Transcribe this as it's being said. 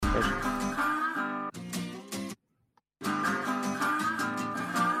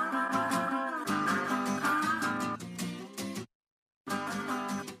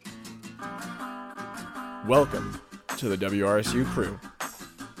Welcome to the WRSU Crew,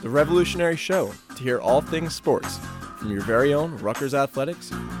 the revolutionary show to hear all things sports, from your very own Rutgers athletics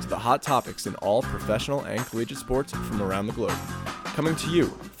to the hot topics in all professional and collegiate sports from around the globe, coming to you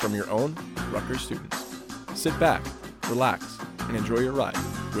from your own Rutgers students. Sit back, relax, and enjoy your ride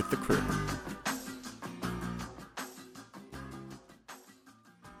with the Crew.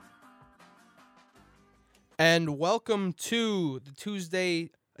 And welcome to the Tuesday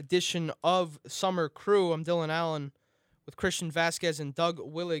edition of Summer Crew. I'm Dylan Allen with Christian Vazquez, and Doug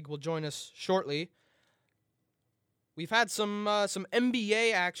Willig will join us shortly. We've had some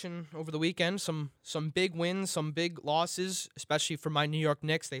NBA action over the weekend, some big wins, some big losses, especially for my New York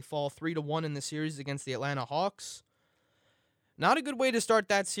Knicks. They fall 3-1 in the series against the Atlanta Hawks. Not a good way to start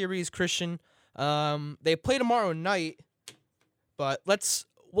that series, Christian. They play tomorrow night, but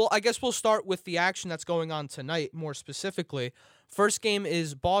I guess we'll start with the action that's going on tonight, more specifically. First game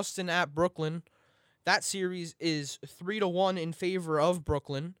is Boston at Brooklyn. That series is 3-1 in favor of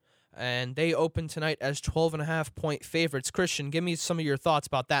Brooklyn, and they open tonight as 12.5-point favorites. Christian, give me some of your thoughts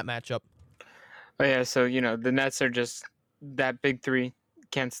about that matchup. Oh, yeah, so, the Nets are just that big three.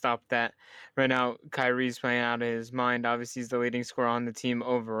 Can't stop that. Right now, Kyrie's playing out of his mind. Obviously, he's the leading scorer on the team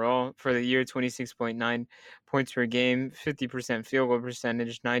overall. For the year, 26.9 points per game, 50% field goal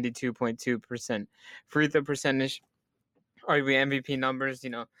percentage, 92.2% free throw percentage. Arguably MVP numbers, a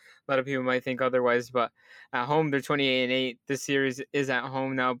lot of people might think otherwise, but at home, they're 28-8. This series is at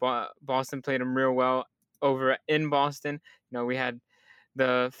home now. Boston played them real well over in Boston. We had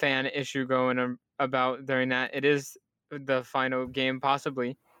the fan issue going about during that. It is the final game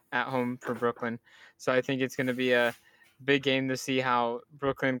possibly at home for Brooklyn. So I think it's going to be a big game to see how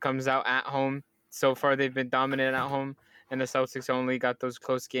Brooklyn comes out at home. So far, they've been dominant at home, and the Celtics only got those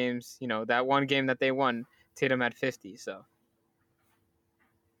close games. That one game that they won, Tatum had 50, so.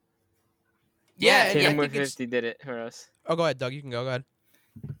 Tatum with 50 did it for us. Oh, go ahead, Doug. You can go. Go ahead.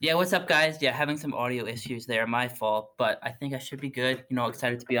 Yeah, what's up, guys? Yeah, having some audio issues there, my fault, but I think I should be good.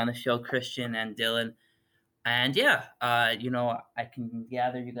 Excited to be on the show, Christian and Dylan. And I can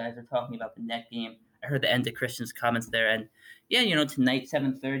gather you guys are talking about the net game. I heard the end of Christian's comments there, and tonight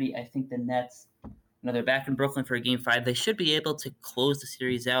 7:30. I think the Nets, they're back in Brooklyn for a Game 5. They should be able to close the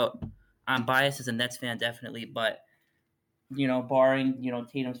series out. I'm biased as a Nets fan, definitely, but barring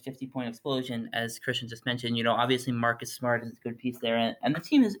Tatum's 50-point explosion, as Christian just mentioned, obviously Marcus Smart is a good piece there, and the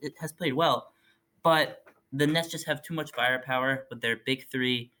team has played well, but the Nets just have too much firepower with their big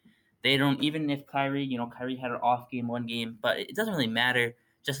three. They don't, even if Kyrie had an off game one game, but it doesn't really matter.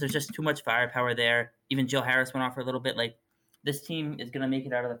 There's just too much firepower there. Even Joe Harris went off for a little bit. Like, this team is going to make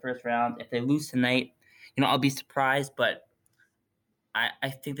it out of the first round. If they lose tonight, I'll be surprised, but I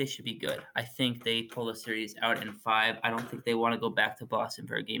think they should be good. I think they pull the series out in 5. I don't think they want to go back to Boston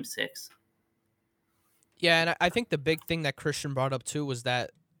for a Game 6. Yeah, and I think the big thing that Christian brought up, too, was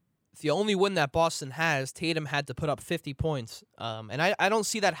that the only win that Boston has, Tatum had to put up 50 points. And I don't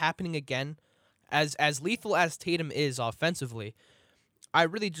see that happening again. As lethal as Tatum is offensively, I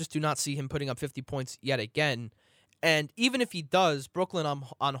really just do not see him putting up 50 points yet again. And even if he does, Brooklyn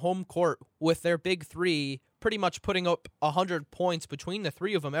on home court with their big three pretty much putting up 100 points between the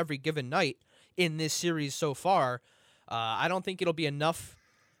three of them every given night in this series so far, I don't think it'll be enough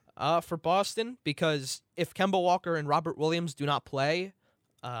for Boston, because if Kemba Walker and Robert Williams do not play,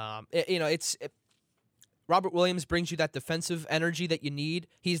 Robert Williams brings you that defensive energy that you need.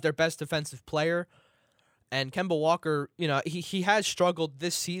 He's their best defensive player. And Kemba Walker, he has struggled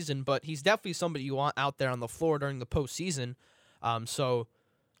this season, but he's definitely somebody you want out there on the floor during the postseason. So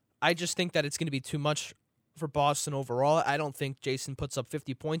I just think that it's going to be too much for Boston overall. I don't think Jason puts up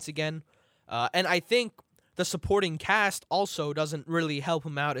 50 points again. And I think the supporting cast also doesn't really help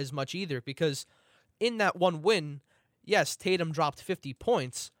him out as much either, because in that one win, yes, Tatum dropped 50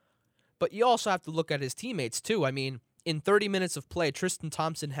 points, but you also have to look at his teammates too. I mean, in 30 minutes of play, Tristan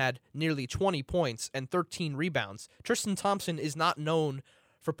Thompson had nearly 20 points and 13 rebounds. Tristan Thompson is not known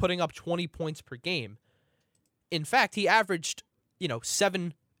for putting up 20 points per game. In fact, he averaged,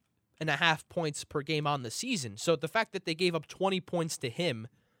 7.5 points per game on the season. So the fact that they gave up 20 points to him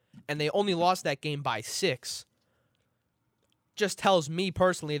and they only lost that game by 6 just tells me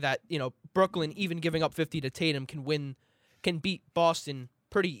personally that, Brooklyn, even giving up 50 to Tatum, can beat Boston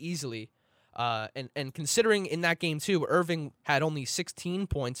pretty easily. And considering in that game too, Irving had only 16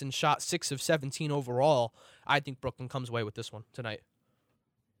 points and shot 6 of 17 overall, I think Brooklyn comes away with this one tonight.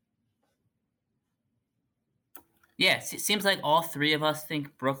 Yeah, it seems like all three of us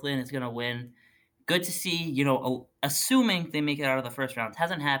think Brooklyn is going to win. Good to see, assuming they make it out of the first round. It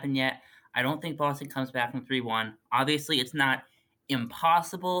hasn't happened yet. I don't think Boston comes back from 3-1. Obviously, it's not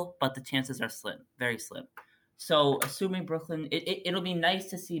impossible, but the chances are slim, very slim. So assuming Brooklyn, it'll be nice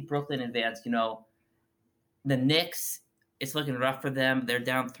to see Brooklyn advance. The Knicks, it's looking rough for them. They're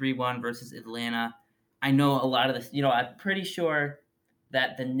down 3-1 versus Atlanta. I know a lot of this, I'm pretty sure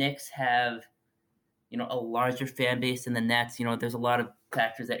that the Knicks have, a larger fan base than the Nets. There's a lot of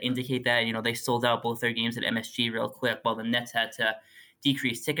factors that indicate that. They sold out both their games at MSG real quick, while the Nets had to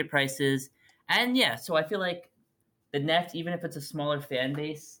decrease ticket prices. And yeah, so I feel like the Nets, even if it's a smaller fan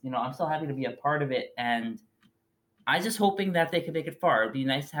base, I'm still happy to be a part of it. And I'm just hoping that they can make it far. It'd be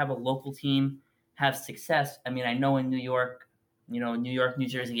nice to have a local team have success. I mean, I know in New York, New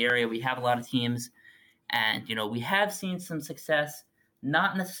Jersey area, we have a lot of teams. And, we have seen some success,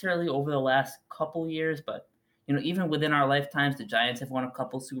 not necessarily over the last couple years, but, even within our lifetimes, the Giants have won a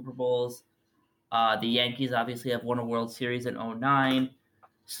couple Super Bowls. The Yankees obviously have won a World Series in 2009.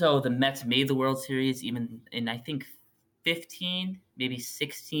 So the Mets made the World Series even in, I think, 15, maybe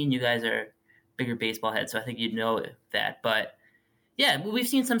 16. You guys are bigger baseball heads, so I think you'd know that. But, yeah, we've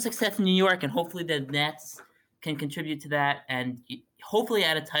seen some success in New York, and hopefully the Nets can contribute to that. And hopefully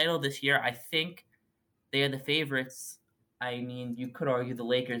add a title this year. I think they are the favorites. I mean, you could argue the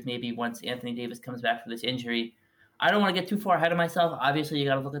Lakers maybe once Anthony Davis comes back from this injury. I don't want to get too far ahead of myself. Obviously, you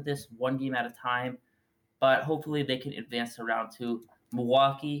got to look at this one game at a time. But hopefully they can advance to round 2.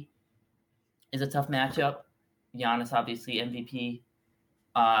 Milwaukee is a tough matchup. Giannis, obviously, MVP.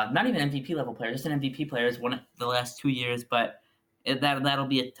 Not even MVP level player, just an MVP player. Has won it the last 2 years. But that'll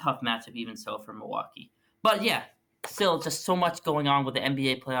be a tough matchup even so for Milwaukee. But yeah, still just so much going on with the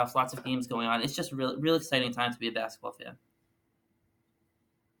NBA playoffs, lots of games going on. It's just a real exciting time to be a basketball fan.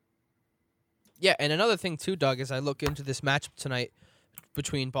 Yeah, and another thing too, Doug, as I look into this matchup tonight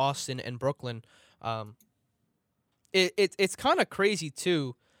between Boston and Brooklyn, it's kind of crazy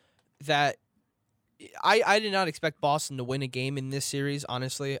too that I did not expect Boston to win a game in this series.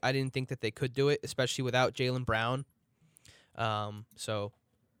 Honestly, I didn't think that they could do it, especially without Jaylen Brown. So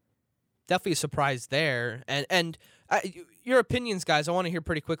definitely a surprise there. And your opinions, guys. I want to hear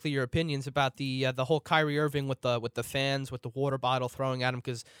pretty quickly your opinions about the whole Kyrie Irving with the fans with the water bottle throwing at him,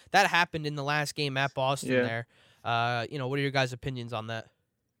 because that happened in the last game at Boston. Yeah. There, what are your guys' opinions on that?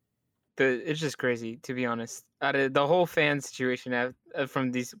 It's just crazy, to be honest. The whole fan situation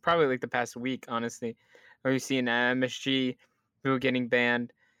from these probably like the past week, honestly, we've seen MSG people getting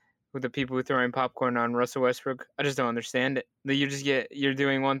banned, with the people who throwing popcorn on Russell Westbrook. I just don't understand it. You're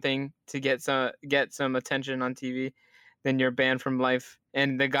doing one thing to get some attention on TV, then you're banned from life.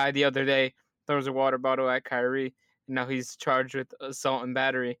 And the guy the other day throws a water bottle at Kyrie, and now he's charged with assault and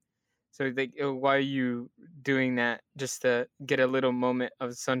battery. So why are you doing that just to get a little moment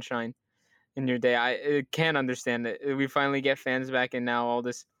of sunshine in your day? I can't understand it. We finally get fans back, and now all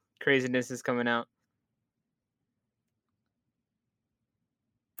this craziness is coming out.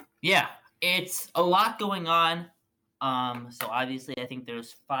 Yeah, it's a lot going on. So obviously, I think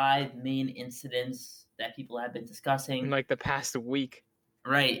there's 5 main incidents that people have been discussing. In like the past week.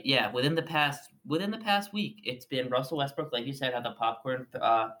 Right. Yeah. Within the past week, it's been Russell Westbrook, like you said, had the popcorn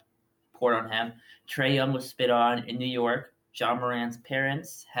poured on him. Trae Young was spit on in New York. John Morant's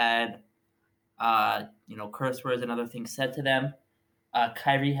parents had, curse words and other things said to them.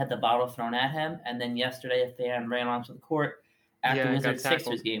 Kyrie had the bottle thrown at him, and then yesterday a fan ran onto the court after Wizards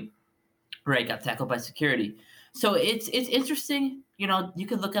Sixers game. Right, got tackled by security. So it's interesting. You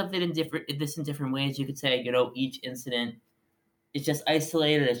could look at it in different ways. You could say, each incident is just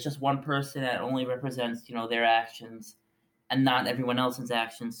isolated. It's just one person that only represents, their actions and not everyone else's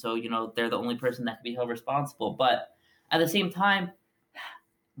actions. So, they're the only person that can be held responsible. But at the same time,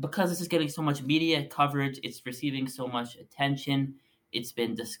 because this is getting so much media coverage, it's receiving so much attention. It's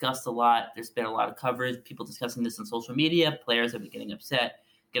been discussed a lot. There's been a lot of coverage. People discussing this on social media. Players have been getting upset,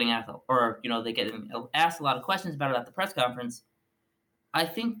 they getting asked a lot of questions about it at the press conference. I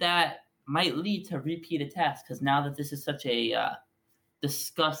think that might lead to repeat attacks, because now that this is such a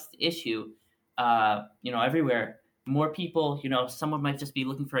discussed issue, everywhere, more people, someone might just be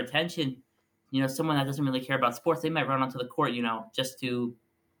looking for attention. Someone that doesn't really care about sports, they might run onto the court, just to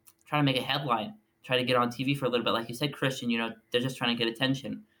try to make a headline, try to get on TV for a little bit. Like you said, Christian, they're just trying to get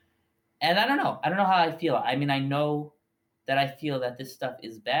attention. And I don't know how I feel. I mean, I know that I feel that this stuff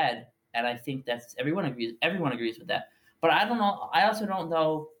is bad, and I think that's everyone agrees with that. But I don't know. I also don't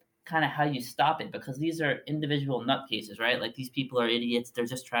know kind of how you stop it, because these are individual nutcases, right? Like, these people are idiots. They're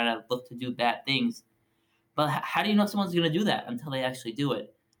just trying to look to do bad things. But how do you know someone's going to do that until they actually do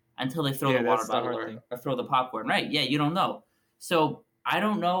it? Until they throw the water bottle or throw the popcorn, right? Yeah, you don't know. So I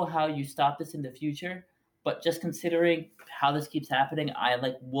don't know how you stop this in the future. But just considering how this keeps happening, I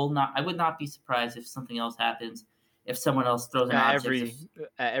would not be surprised if something else happens. if someone else throws an At object.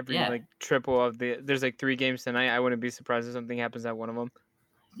 every Yeah. like triple of there's like 3 games tonight. I wouldn't be surprised if something happens at one of them.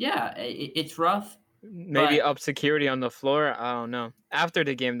 Yeah, it's rough. Maybe But up security on the floor. I don't know. After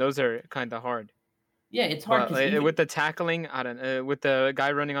the game, those are kind of hard. yeah, it's hard But because even with the tackling, I don't know. With the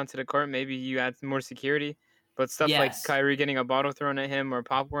guy running onto the court, maybe you add more security. But stuff like yes, Kyrie getting a bottle thrown at him or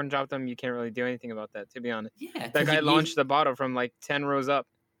popcorn dropped him, you can't really do anything about that, to be honest. yeah, That because guy launched the bottle from like 10 rows up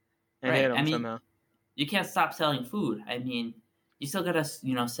and right. hit I him mean, somehow. you can't stop selling food. I mean, you still gotta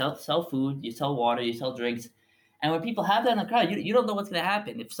sell food, you sell water, you sell drinks, and when people have that in the crowd, you don't know what's gonna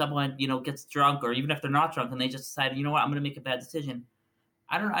happen if someone gets drunk, or even if they're not drunk and they just decide, you know what, I'm gonna make a bad decision.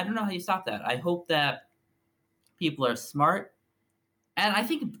 I don't know how you stop that. I hope that people are smart, and I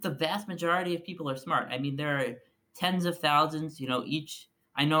think the vast majority of people are smart. I mean, there are tens of thousands, each.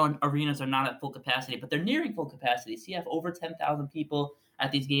 I know arenas are not at full capacity, but they're nearing full capacity. So you have over 10,000 people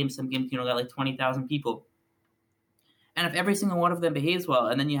at these games. Some games, got like 20,000 people. And if every single one of them behaves well,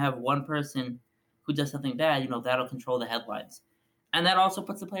 and then you have one person who does something bad, that'll control the headlines. And that also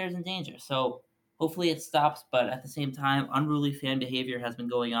puts the players in danger. So hopefully it stops, but at the same time, unruly fan behavior has been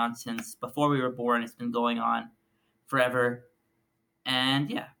going on since before we were born. It's been going on forever. And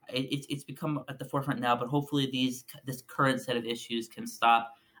yeah, it's become at the forefront now, but hopefully this current set of issues can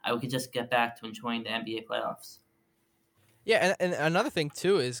stop. We could just get back to enjoying the NBA playoffs. Yeah, and another thing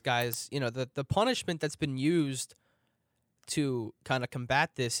too is, guys, the punishment that's been used to kind of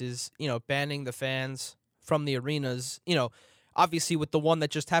combat this is, banning the fans from the arenas. Obviously with the one that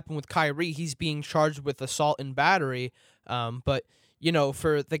just happened with Kyrie, he's being charged with assault and battery. But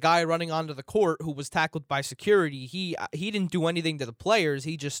for the guy running onto the court who was tackled by security, he didn't do anything to the players.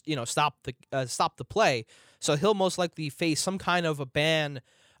 He just stopped the play. So he'll most likely face some kind of a ban,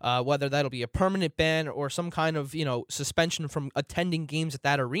 whether that'll be a permanent ban or some kind of suspension from attending games at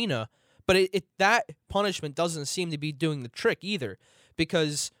that arena. But that punishment doesn't seem to be doing the trick either,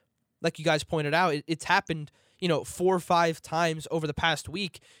 because, like you guys pointed out, it's happened 4 or 5 times over the past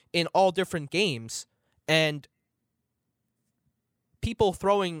week in all different games, and people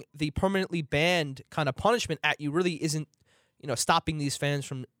throwing the permanently banned kind of punishment at you really isn't stopping these fans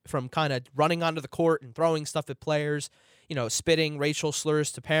from kind of running onto the court and throwing stuff at players, spitting racial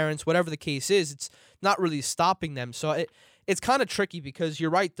slurs to parents, whatever the case is. It's not really stopping them. So it's kind of tricky, because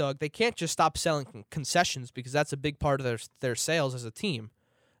you're right, Doug. They can't just stop selling concessions, because that's a big part of their sales as a team.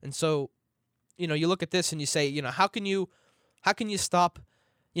 And so, you look at this and you say, how can you stop,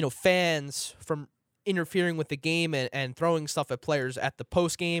 fans from interfering with the game and throwing stuff at players at the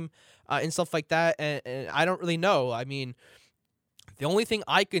post game and stuff like that? And I don't really know. I mean, the only thing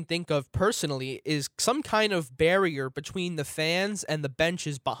I can think of personally is some kind of barrier between the fans and the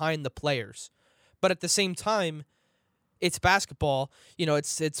benches behind the players. But at the same time, it's basketball.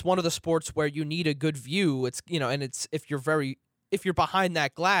 It's one of the sports where you need a good view. It's and it's if you're behind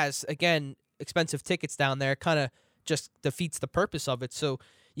that glass, again, expensive tickets down there kind of just defeats the purpose of it. So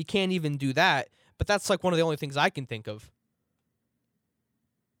you can't even do that. But that's like one of the only things I can think of.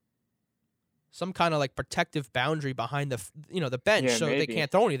 Some kind of like protective boundary behind the bench, so maybe. they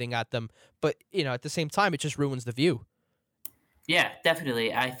can't throw anything at them. But at the same time, it just ruins the view. Yeah,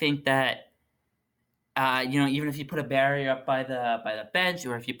 definitely. I think that even if you put a barrier up by the bench,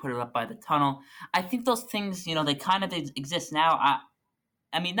 or if you put it up by the tunnel, I think those things they kind of exist now.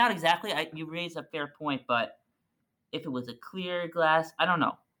 I mean, not exactly. You raise a fair point, but if it was a clear glass, I don't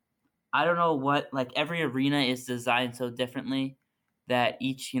know. I don't know what, like, every arena is designed so differently that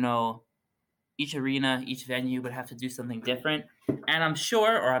each arena, each venue would have to do something different. And I'm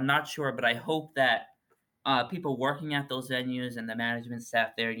sure, or I'm not sure, but I hope that people working at those venues and the management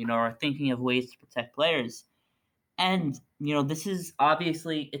staff there, are thinking of ways to protect players. And, this is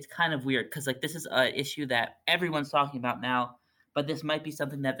obviously, it's kind of weird, because, this is an issue that everyone's talking about now, but this might be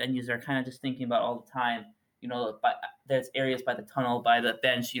something that venues are kind of just thinking about all the time. There's areas by the tunnel, by the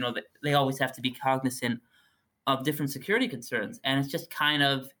bench, they always have to be cognizant of different security concerns. And it's just kind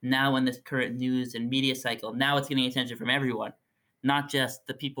of now in this current news and media cycle, now it's getting attention from everyone, not just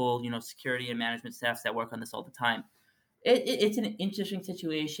the people, security and management staffs that work on this all the time. It's an interesting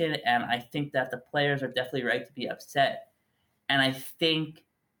situation, and I think that the players are definitely right to be upset. And I think,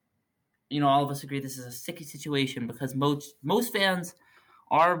 all of us agree this is a sticky situation, because most fans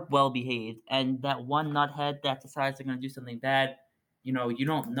are well behaved, and that one nuthead that decides they're going to do something bad, you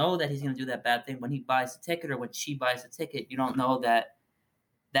don't know that he's going to do that bad thing when he buys the ticket, or when she buys the ticket. You don't know that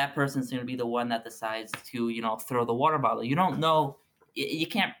that person's going to be the one that decides to throw the water bottle. You don't know. You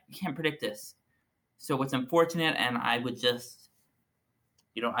can't predict this. So it's unfortunate, and I would just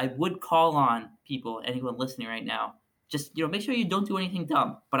I would call on people, anyone listening right now, just make sure you don't do anything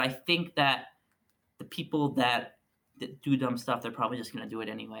dumb. But I think that the people that do dumb stuff, they're probably just going to do it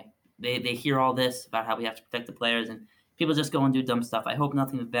anyway. They hear all this about how we have to protect the players, and people just go and do dumb stuff. I hope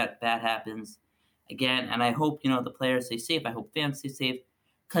nothing bad happens again, and I hope the players stay safe. I hope fans stay safe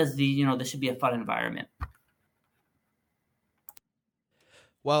because this should be a fun environment.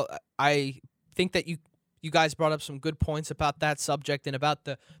 Well, I think that you guys brought up some good points about that subject and about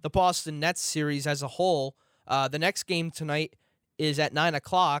the Boston Nets series as a whole. The next game tonight is at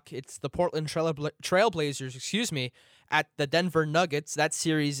 9:00. It's the Portland Trailblazers, at the Denver Nuggets. That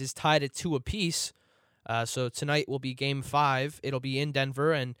series is tied at 2 apiece. So tonight will be Game 5. It'll be in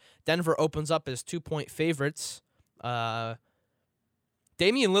Denver, and Denver opens up as 2-point favorites. Damian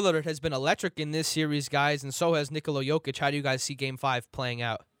Lillard has been electric in this series, guys, and so has Nikola Jokic. How do you guys see Game 5 playing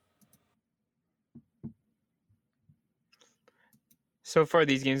out? So far,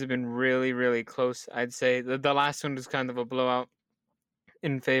 these games have been really, really close. I'd say the last one was kind of a blowout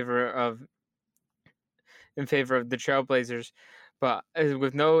in favor of the Trailblazers, but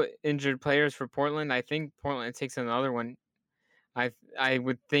with no injured players for Portland, I think Portland takes another one. I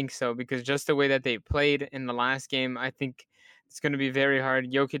would think so, because just the way that they played in the last game, I think it's going to be very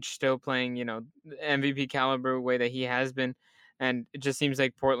hard. Jokic still playing, MVP caliber way that he has been, and it just seems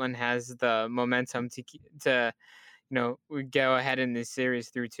like Portland has the momentum to go ahead in this series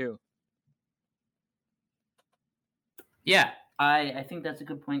through 2. Yeah, I think that's a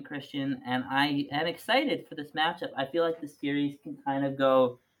good point, Christian, and I am excited for this matchup. I feel like the series can kind of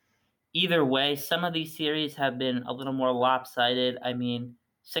go either way. Some of these series have been a little more lopsided. I mean,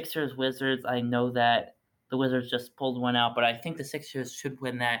 Sixers-Wizards, I know that the Wizards just pulled one out, but I think the Sixers should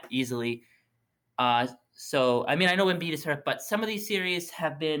win that easily. I know Embiid is hurt, but some of these series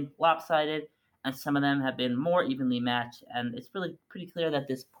have been lopsided, and some of them have been more evenly matched, and it's really pretty clear that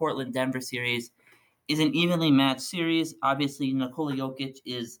this Portland-Denver series is an evenly matched series. Obviously, Nikola Jokic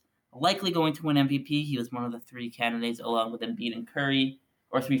is likely going to win MVP. He was one of the 3 candidates, along with Embiid and Curry,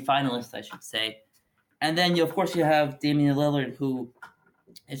 or 3 finalists, I should say. And then, of course, you have Damian Lillard, who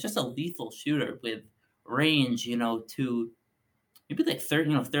is just a lethal shooter with range, to maybe like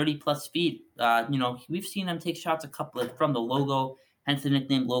 30+ feet. We've seen him take shots a couple from the logo, hence the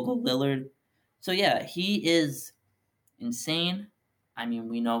nickname Logo Lillard. So yeah, he is insane. I mean,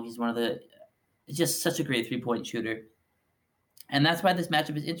 we know he's just such a great 3-point shooter. And that's why this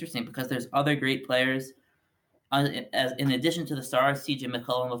matchup is interesting, because there's other great players. As in addition to the stars, CJ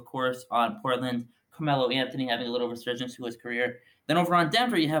McCollum, of course, on Portland, Carmelo Anthony having a little resurgence to his career. Then over on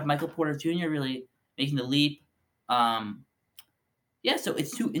Denver, you have Michael Porter Jr. really making the leap. So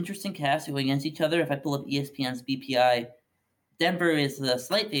it's 2 interesting casts going against each other. If I pull up ESPN's BPI, Denver is the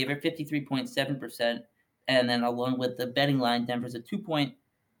slight favorite, 53.7%. And then along with the betting line, Denver's a 2-point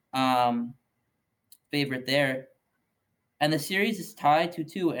favorite there. And the series is tied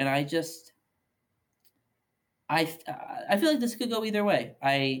 2-2. And I feel like this could go either way.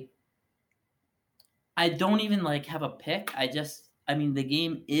 I don't even have a pick. The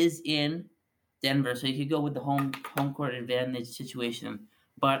game is in Denver, so you could go with the home court advantage situation.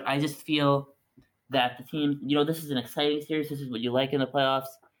 But I just feel that the team, this is an exciting series. This is what you like in the playoffs.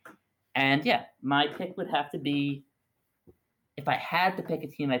 And yeah, my pick would have to be, if I had to pick a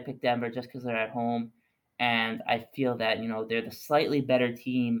team, I'd pick Denver just because they're at home. And I feel that, they're the slightly better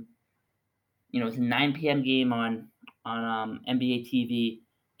team. It's a 9 p.m. game on NBA TV.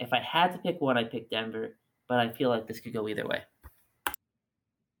 If I had to pick one, I'd pick Denver. But I feel like this could go either way.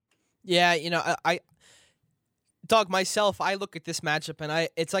 Yeah, Doug, myself, I look at this matchup and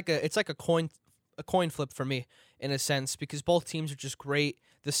it's like a coin flip for me in a sense, because both teams are just great.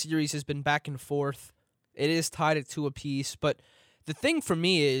 The series has been back and forth. It is tied at 2 apiece, but the thing for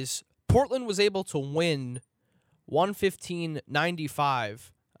me is Portland was able to win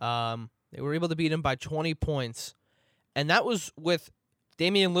 115-95. They were able to beat him by 20 points, and that was with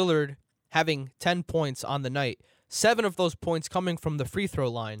Damian Lillard having 10 points on the night. 7 of those points coming from the free throw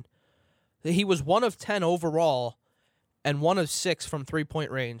line. He was 1 of 10 overall and 1 of 6 from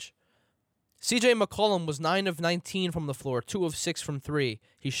 3-point range. CJ McCollum was 9 of 19 from the floor, 2 of 6 from 3.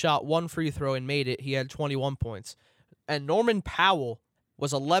 He shot 1 free throw and made it. He had 21 points. And Norman Powell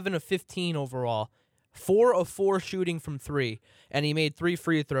was 11 of 15 overall, 4 of 4 shooting from 3, and he made 3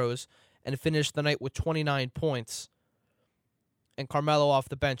 free throws and finished the night with 29 points. And Carmelo off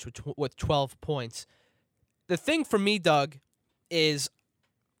the bench with 12 points. The thing for me, Doug, is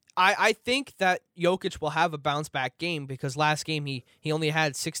I think that Jokic will have a bounce-back game, because last game he only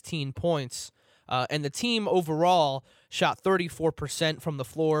had 16 points. And the team overall shot 34% from the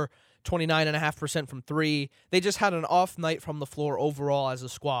floor, 29.5% from 3. They just had an off night from the floor overall as a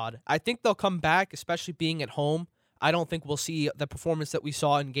squad. I think they'll come back, especially being at home. I don't think we'll see the performance that we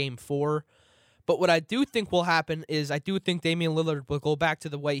saw in Game 4. But what I do think will happen is I do think Damian Lillard will go back to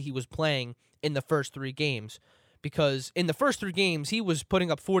the way he was playing in the first 3 games. Because in the first 3 games, he was putting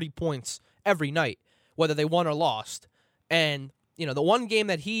up 40 points every night, whether they won or lost. And, the one game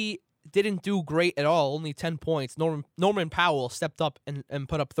that he didn't do great at all, only 10 points, Norman Powell stepped up and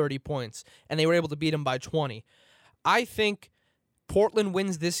put up 30 points, and they were able to beat him by 20. I think Portland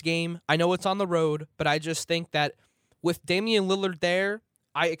wins this game. I know it's on the road, but I just think that with Damian Lillard there,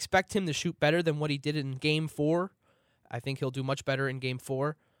 I expect him to shoot better than what he did in Game 4. I think he'll do much better in Game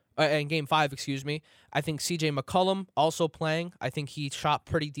 5, excuse me. I think CJ McCollum also playing. I think he shot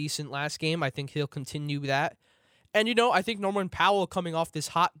pretty decent last game. I think he'll continue that. And, I think Norman Powell coming off this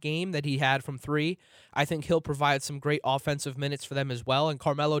hot game that he had from 3, I think he'll provide some great offensive minutes for them as well. And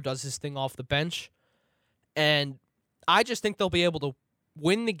Carmelo does his thing off the bench. And I just think they'll be able to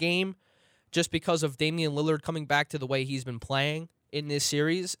win the game just because of Damian Lillard coming back to the way he's been playing in this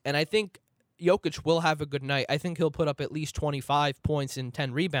series. And I think Jokic will have a good night. I think he'll put up at least 25 points and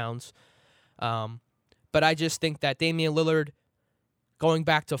 10 rebounds. But I just think that Damian Lillard going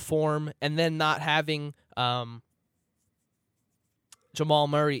back to form and then not having Jamal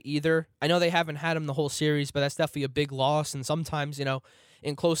Murray either. I know they haven't had him the whole series, but that's definitely a big loss. And sometimes,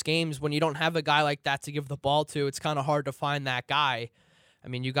 in close games, when you don't have a guy like that to give the ball to, it's kind of hard to find that guy. I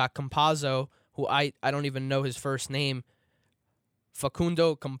mean, you got Campazzo, who I don't even know his first name.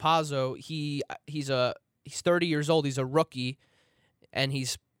 Facundo Campazzo, he's 30 years old. He's a rookie, and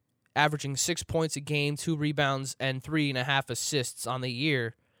he's averaging 6 points a game, 2 rebounds, and 3.5 assists on the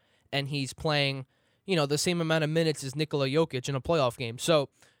year. And he's playing, the same amount of minutes as Nikola Jokic in a playoff game. So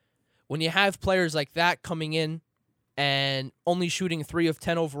when you have players like that coming in and only shooting 3 of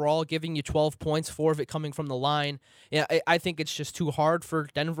 10 overall, giving you 12 points, 4 of it coming from the line, I think it's just too hard for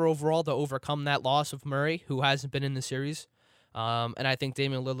Denver overall to overcome that loss of Murray, who hasn't been in the series. And I think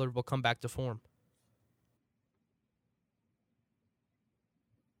Damian Lillard will come back to form.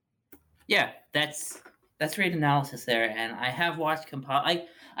 Yeah, that's great analysis there. And I have watched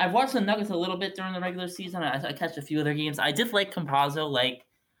I've watched the Nuggets a little bit during the regular season. I catch a few of their games. I did like Campazzo.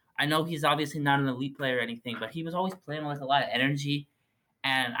 I know he's obviously not an elite player or anything, but he was always playing with a lot of energy.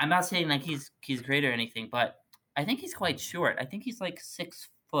 And I'm not saying he's great or anything, but I think he's quite short. I think he's 6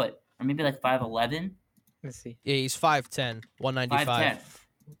 foot or maybe 5'11". Let's see. Yeah, he's 5'10", 195. 5'10".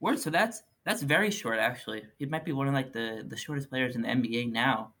 Word. So that's very short actually. He might be one of the shortest players in the NBA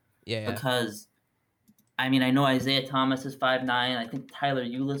now. Yeah. Because I know Isaiah Thomas is 5'9". I think Tyler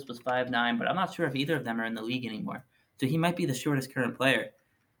Ulis was 5'9", but I'm not sure if either of them are in the league anymore. So he might be the shortest current player.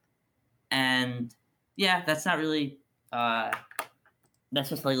 And yeah, that's not really. That's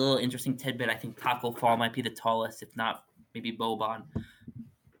just a little interesting tidbit. I think Taco Fall might be the tallest, if not maybe Boban.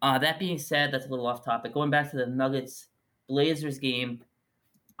 That being said, that's a little off topic. Going back to the Nuggets Blazers game,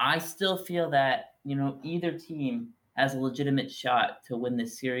 I still feel that either team has a legitimate shot to win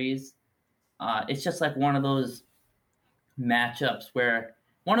this series. It's just one of those matchups where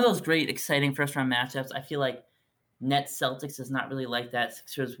one of those great, exciting first-round matchups. I feel like Nets Celtics is not really like that.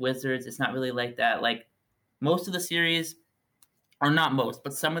 Sixers Wizards, it's not really like that. Most of the series, or not most,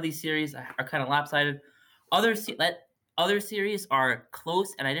 but some of these series are kind of lopsided. Other series are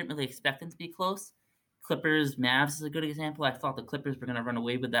close, and I didn't really expect them to be close. Clippers Mavs is a good example. I thought the Clippers were going to run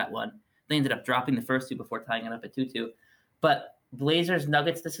away with that one. They ended up dropping the first 2 before tying it up at 2-2. But Blazers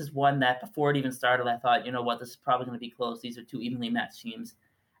Nuggets, this is one that before it even started, I thought, this is probably going to be close. These are 2 evenly matched teams,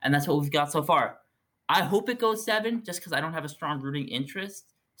 and that's what we've got so far. I hope it goes 7, just because I don't have a strong rooting interest.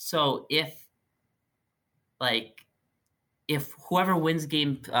 So if whoever wins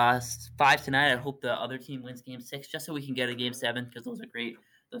game 5 tonight, I hope the other team wins game 6, just so we can get a game 7, because those are great.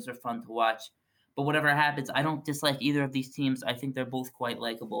 Those are fun to watch. But whatever happens, I don't dislike either of these teams. I think they're both quite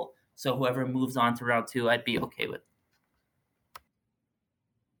likable. So whoever moves on to round 2, I'd be okay with.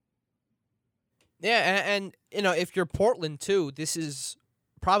 Yeah, and if you're Portland too, this is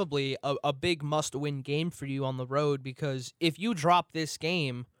probably a big must-win game for you on the road, because if you drop this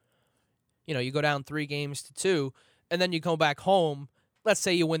game, you go down 3-2, and then you go back home. Let's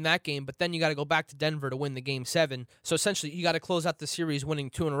say you win that game, but then you got to go back to Denver to win the game 7. So essentially, you got to close out the series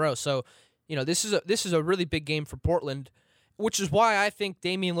winning 2 in a row. So, this is a really big game for Portland, which is why I think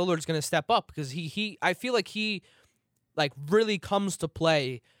Damian Lillard's going to step up, because I feel like he really comes to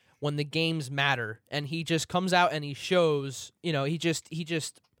play when the games matter, and he just comes out and he shows. He just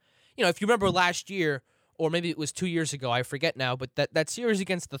if you remember last year, or maybe it was 2 years ago, I forget now, but that series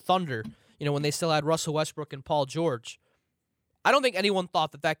against the Thunder, when they still had Russell Westbrook and Paul George, I don't think anyone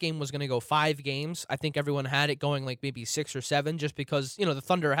thought that game was going to go 5 games. I think everyone had it going like maybe 6 or 7 just because, the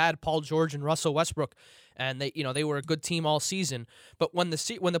Thunder had Paul George and Russell Westbrook, and they were a good team all season. But when the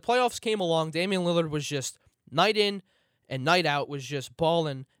playoffs came along, Damian Lillard was just night in and night out, was just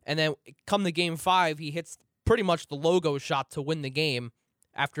balling. And then come the game 5, he hits pretty much the logo shot to win the game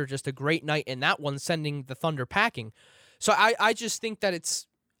after just a great night in that one, sending the Thunder packing. So I just think that it's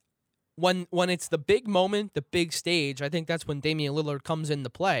when it's the big moment, the big stage, I think that's when Damian Lillard comes into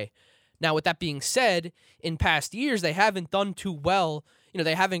play. Now, with that being said, in past years, they haven't done too well.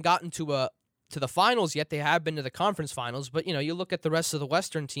 They haven't gotten to the finals yet. They have been to the conference finals, but you look at the rest of the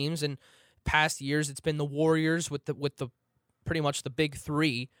Western teams, and past years it's been the Warriors with the pretty much the big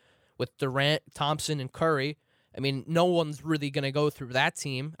 3 with Durant, Thompson, and Curry. I mean, no one's really going to go through that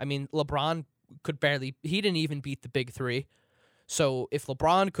team. I mean, LeBron he didn't even beat the big 3. So if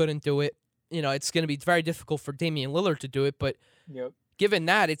LeBron couldn't do it, it's going to be very difficult for Damian Lillard to do it. But given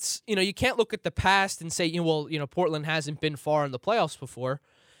that, it's, you can't look at the past and say, Portland hasn't been far in the playoffs before.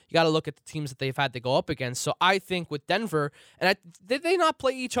 You got to look at the teams that they've had to go up against. So I think with Denver, and did they not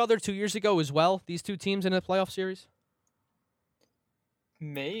play each other 2 years ago as well, these two teams in a playoff series?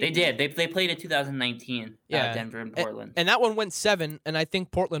 Maybe. They did. They played in 2019, Denver and Portland. And that one went 7, and I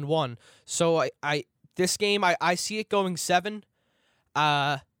think Portland won. So this game, I see it going 7.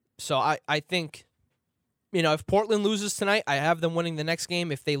 So I think, if Portland loses tonight, I have them winning the next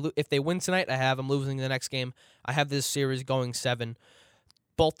game. If they win tonight, I have them losing the next game. I have this series going 7.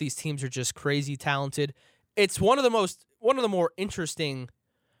 Both these teams are just crazy talented. It's one of the more interesting,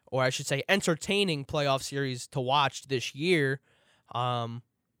 or I should say entertaining playoff series to watch this year.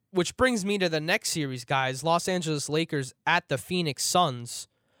 Which brings me to the next series, guys. Los Angeles Lakers at the Phoenix Suns.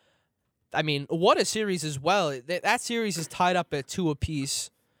 I mean, what a series as well. That series is tied up at 2 apiece.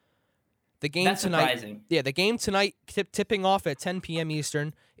 The game That's tonight, surprising. Yeah, the game tonight tipping off at 10 p.m.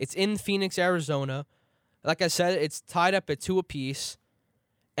 Eastern. It's in Phoenix, Arizona. Like I said, it's tied up at 2 apiece.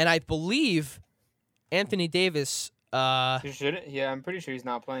 And I believe Anthony Davis. You shouldn't. Yeah, I'm pretty sure he's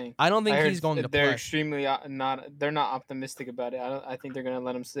not playing. I don't think he's going to play. They're extremely not. They're not optimistic about it. I think they're going to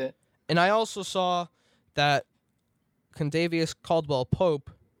let him sit. And I also saw that Condavious Caldwell-Pope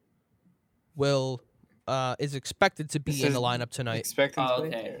is expected to be in the lineup tonight. Expected to play.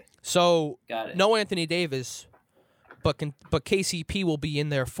 Okay. So Got it. no Anthony Davis, but KCP will be in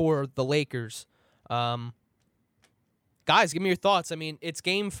there for the Lakers. Guys, give me your thoughts. I mean, it's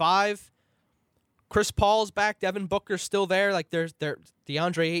game 5. Chris Paul's back. Devin Booker's still there. Like there's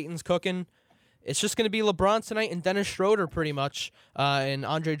DeAndre Ayton's cooking. It's just going to be LeBron tonight and Dennis Schroeder pretty much, and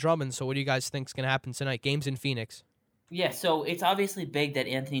Andre Drummond. So what do you guys think is going to happen tonight? Game's in Phoenix. Yeah, so it's obviously big that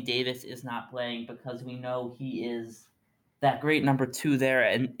Anthony Davis is not playing because we know he is that great number 2 there.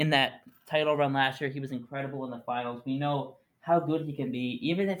 And in that title run last year, he was incredible in the finals. We know how good he can be.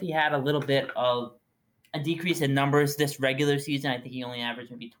 Even if he had a little bit of a decrease in numbers this regular season, I think he only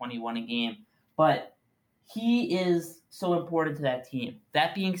averaged maybe 21 a game. But he is so important to that team.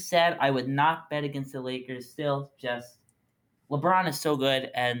 That being said, I would not bet against the Lakers still. Just LeBron is so good,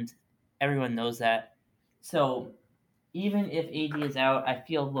 and everyone knows that. So even if AD is out, I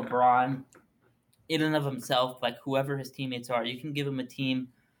feel LeBron, in and of himself, like whoever his teammates are, you can give him a team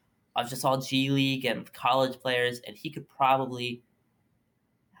of just all G League and college players, and he could probably,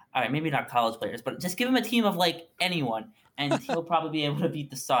 all right, maybe not college players, but just give him a team of like anyone, and he'll probably be able to beat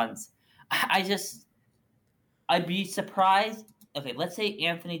the Suns. I'd be surprised. Okay, let's say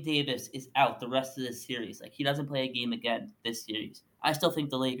Anthony Davis is out the rest of this series. Like, he doesn't play a game again this series. I still think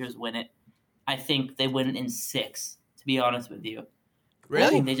the Lakers win it. I think they win it in 6, to be honest with you.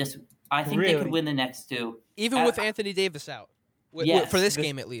 Really? I think they could win the next 2. Even with Anthony Davis out? Yes. For this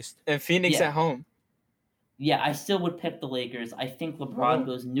game, at least. And Phoenix at home. Yeah, I still would pick the Lakers. I think LeBron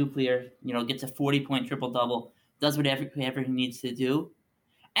goes nuclear, gets a 40-point triple-double, does whatever he needs to do.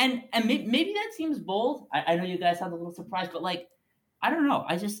 And maybe that seems bold. I know you guys sound a little surprised, but, like, I don't know.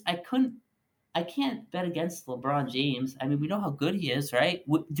 I can't bet against LeBron James. I mean, we know how good he is, right?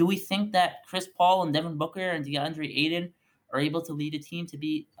 Do we think that Chris Paul and Devin Booker and DeAndre Ayton are able to lead a team to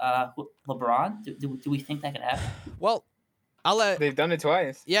beat LeBron? Do we think that could happen? Well, they've done it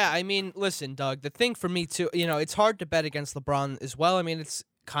twice. Yeah, I mean, listen, Doug, the thing for me, too, it's hard to bet against LeBron as well. I mean, it's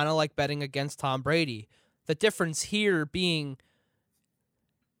kind of like betting against Tom Brady. The difference here being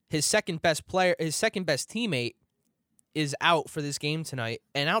his second best teammate is out for this game tonight.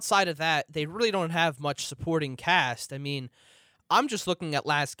 And outside of that, they really don't have much supporting cast. I mean, I'm just looking at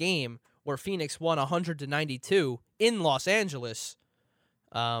last game where Phoenix won 100-92 in Los Angeles.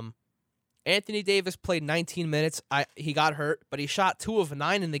 Anthony Davis played 19 minutes. He got hurt, but he shot 2 of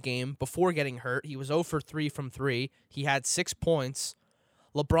 9 in the game before getting hurt. He was 0 for 3 from 3. He had 6 points.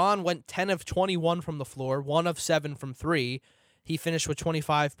 LeBron went 10 of 21 from the floor, 1 of 7 from 3. He finished with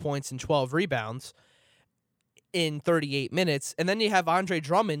 25 points and 12 rebounds in 38 minutes. And then you have Andre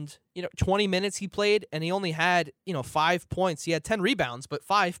Drummond, 20 minutes he played, and he only had, 5 points. He had 10 rebounds, but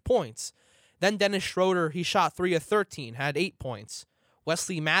 5 points. Then Dennis Schroeder, he shot 3 of 13, had 8 points.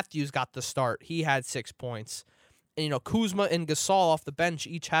 Wesley Matthews got the start. He had 6 points. And, Kuzma and Gasol off the bench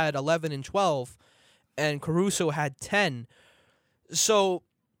each had 11 and 12, and Caruso had 10. So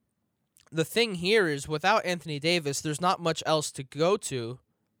the thing here is, without Anthony Davis, there's not much else to go to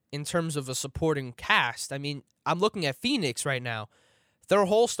in terms of a supporting cast. I mean, I'm looking at Phoenix right now. Their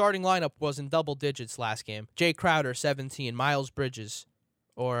whole starting lineup was in double digits last game. Jay Crowder, 17. Mikal Bridges,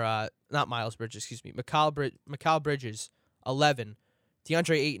 11.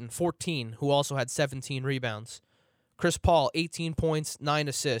 DeAndre Ayton, 14, who also had 17 rebounds. Chris Paul, 18 points, 9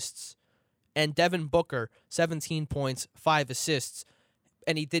 assists. And Devin Booker, 17 points, 5 assists.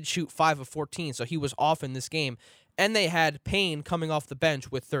 And he did shoot 5 of 14, so he was off in this game. And they had Payne coming off the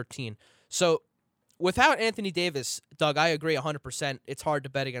bench with 13. So without Anthony Davis, Doug, I agree 100%. It's hard to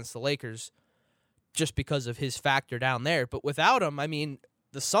bet against the Lakers just because of his factor down there. But without him, I mean,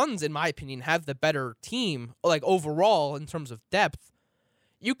 the Suns, in my opinion, have the better team, like overall in terms of depth.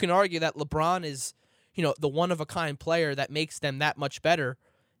 You can argue that LeBron is, the one-of-a-kind player that makes them that much better,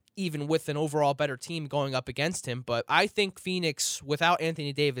 even with an overall better team going up against him. But I think Phoenix, without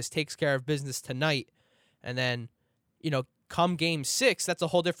Anthony Davis, takes care of business tonight. And then, come Game 6, that's a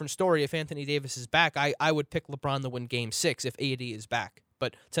whole different story. If Anthony Davis is back, I would pick LeBron to win Game 6 if AD is back.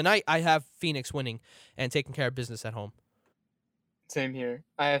 But tonight, I have Phoenix winning and taking care of business at home. Same here.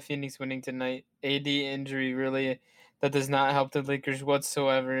 I have Phoenix winning tonight. AD injury really, that does not help the Lakers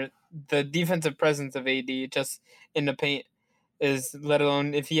whatsoever. The defensive presence of AD just in the paint is, let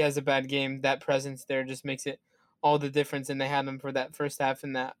alone if he has a bad game, that presence there just makes it all the difference. And they had him for that first half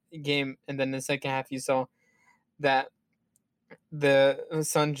in that game. And then the second half, you saw that the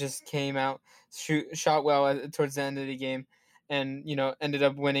Sun just came out, shot well towards the end of the game, and, ended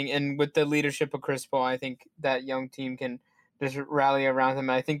up winning. And with the leadership of Chris Paul, I think that young team can just rally around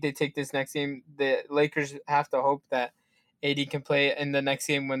him. I think they take this next game. The Lakers have to hope that AD can play in the next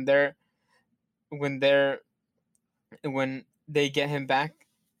game when they get him back.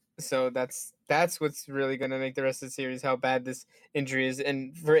 So that's what's really going to make the rest of the series, how bad this injury is.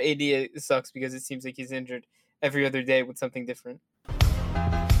 And for AD, it sucks because it seems like he's injured every other day with something different.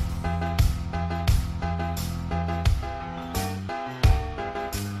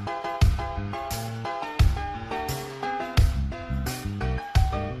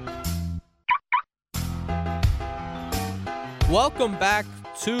 Welcome back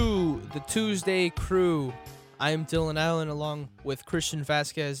to the Tuesday Crew. I am Dylan Allen along with Christian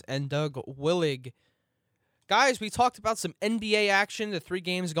Vazquez and Doug Willig. Guys, we talked about some NBA action, the 3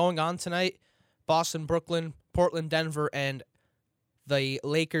 games going on tonight. Boston, Brooklyn, Portland, Denver, and the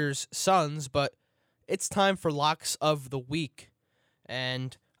Lakers, Suns. But it's time for Locks of the Week.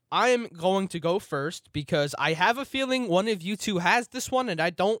 And I am going to go first because I have a feeling one of you two has this one, and I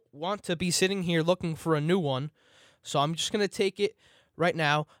don't want to be sitting here looking for a new one. So I'm just going to take it right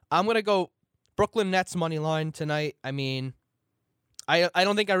now. I'm going to go Brooklyn Nets money line tonight. I mean, I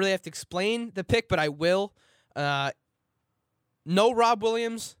don't think I really have to explain the pick, but I will. No Rob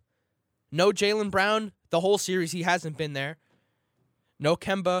Williams. No Jaylen Brown. The whole series, he hasn't been there. No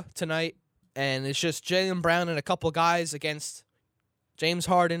Kemba tonight. And it's just Jaylen Brown and a couple guys against James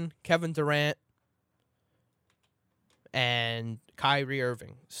Harden, Kevin Durant, and Kyrie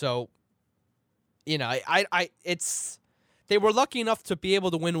Irving. So, they were lucky enough to be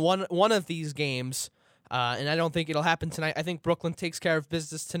able to win one of these games, and I don't think it'll happen tonight. I think Brooklyn takes care of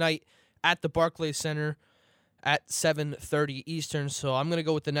business tonight at the Barclays Center at 7:30 Eastern, so I'm going to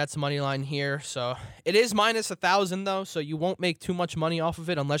go with the Nets money line here. So it is minus 1,000, though, so you won't make too much money off of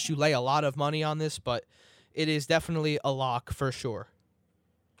it unless you lay a lot of money on this, but it is definitely a lock for sure.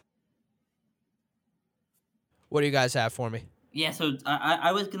 What do you guys have for me? Yeah, so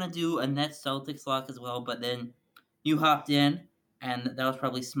I was going to do a Nets Celtics lock as well, but then you hopped in, and that was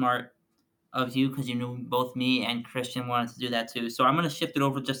probably smart of you because you knew both me and Christian wanted to do that too. So I'm going to shift it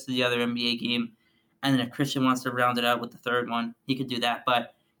over just to the other NBA game, and then if Christian wants to round it out with the third one, he could do that.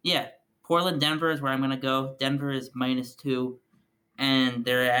 But yeah, Portland-Denver is where I'm going to go. Denver is -2, and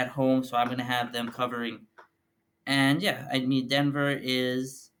they're at home, so I'm going to have them covering. And yeah, I mean, Denver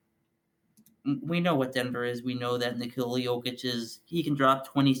is... We know what Denver is. We know that Nikola Jokic he can drop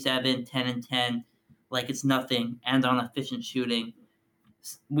 27, 10, and 10 like it's nothing, and on efficient shooting.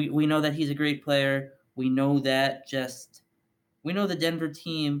 We know that he's a great player. We know that the Denver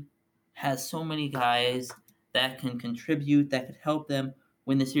team has so many guys that can contribute, that could help them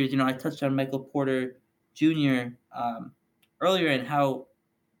win the series. I touched on Michael Porter Jr. Earlier and how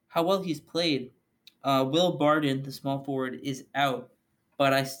well he's played. Will Barton, the small forward, is out,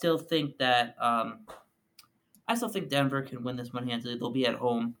 but I still think that Denver can win this one handedly. They'll be at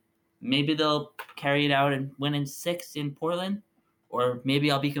home. Maybe they'll carry it out and win in 6 in Portland, or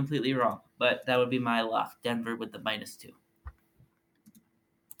maybe I'll be completely wrong. But that would be my lock. Denver with the -2.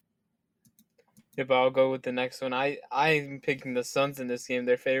 Yep, I'll go with the next one. I'm picking the Suns in this game.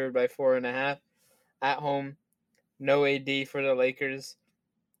 They're favored by 4.5 at home. No AD for the Lakers.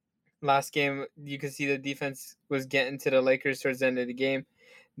 Last game, you could see the defense was getting to the Lakers towards the end of the game.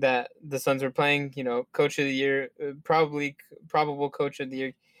 That the Suns were playing, coach of the year, probable coach of the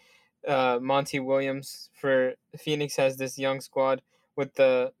year, Monty Williams for Phoenix has this young squad with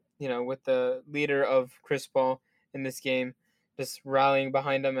the leader of Chris Paul in this game, just rallying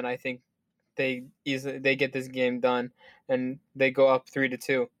behind them, and I think they get this game done and they go up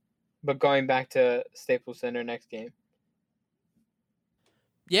 3-2, but going back to Staples Center next game.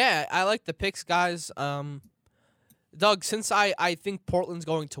 Yeah, I like the picks, guys. Doug, since I think Portland's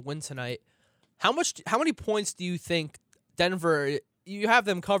going to win tonight, how many points do you think Denver? You have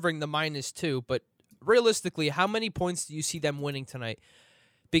them covering the -2, but realistically, how many points do you see them winning tonight?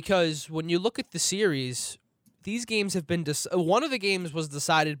 Because when you look at the series, these games have been one of the games was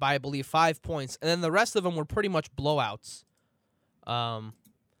decided by, I believe, 5 points, and then the rest of them were pretty much blowouts.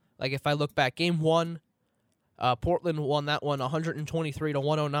 Like if I look back, game 1, Portland won that one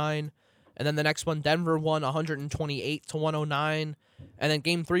 123-109. And then the next one, Denver won 128-109. And then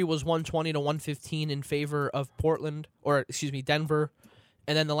game 3 was 120-115 in favor of Denver.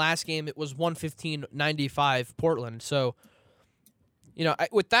 And then the last game, it was 115-95 Portland. So,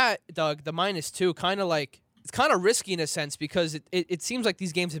 with that, Doug, the -2 kind of like, it's kind of risky in a sense because it seems like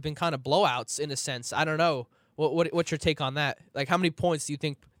these games have been kind of blowouts in a sense. I don't know. What's your take on that? Like, how many points do you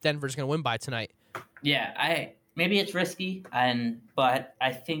think Denver's going to win by tonight? Yeah, maybe it's risky, but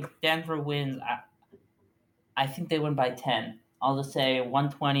I think Denver wins. I think they win by 10. I'll just say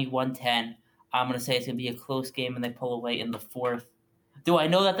 120-110. I'm going to say it's going to be a close game and they pull away in the 4th. Do I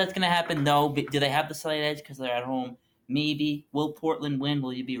know that that's going to happen? No. But do they have the slight edge because they're at home? Maybe. Will Portland win?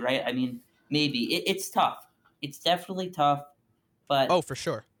 Will you be right? I mean, maybe. It's tough. It's definitely tough. But oh, for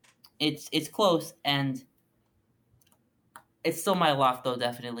sure. It's close, and it's still my lock, though,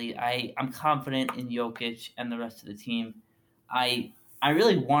 definitely. I'm confident in Jokic and the rest of the team. I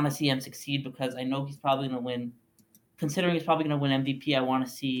really want to see him succeed because I know he's probably going to win. Considering he's probably going to win MVP, I want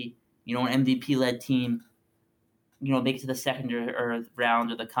to see, an MVP-led team, make it to the second or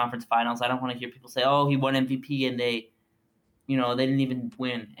round or the conference finals. I don't want to hear people say, oh, he won MVP and they didn't even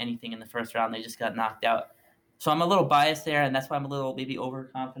win anything in the first round. They just got knocked out. So I'm a little biased there, and that's why I'm a little maybe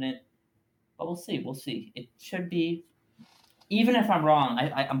overconfident. But we'll see. We'll see. It should be. Even if I'm wrong,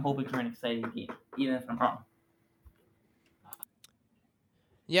 I'm hoping for an exciting game. Even if I'm wrong.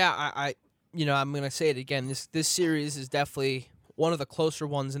 Yeah, I'm gonna say it again. This series is definitely one of the closer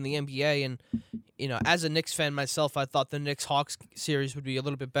ones in the NBA, and as a Knicks fan myself, I thought the Knicks-Hawks series would be a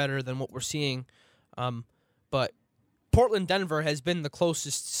little bit better than what we're seeing. But Portland-Denver has been the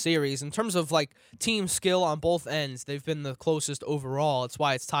closest series in terms of like team skill on both ends. They've been the closest overall. It's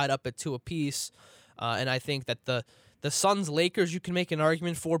why it's tied up at 2 apiece. And I think that the Suns-Lakers you can make an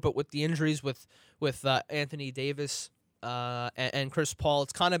argument for, but with the injuries with Anthony Davis and Chris Paul,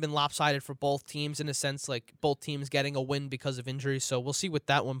 it's kind of been lopsided for both teams in a sense, like both teams getting a win because of injuries. So we'll see with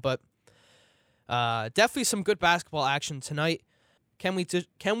that one, but definitely some good basketball action tonight. Can we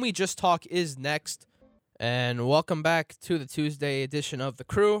just talk is next, and welcome back to the Tuesday edition of The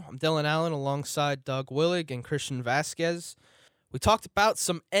Crew. I'm Dylan Allen alongside Doug Willig and Christian Vazquez. We talked about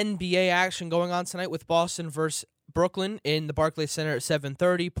some NBA action going on tonight with Boston versus Brooklyn in the Barclays Center at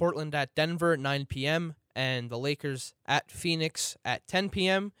 7:30, Portland at Denver at 9 p.m., and the Lakers at Phoenix at 10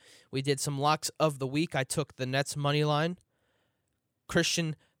 p.m. We did some locks of the week. I took the Nets money line.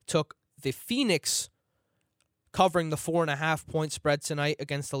 Christian took the Phoenix covering the 4.5 point spread tonight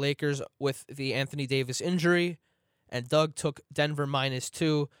against the Lakers with the Anthony Davis injury. And Doug took Denver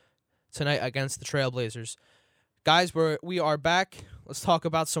 -2 tonight against the Trailblazers. Guys, we are back. Let's talk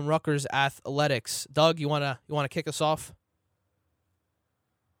about some Rutgers athletics. Doug, you wanna kick us off?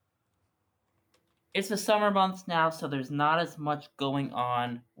 It's the summer months now, so there's not as much going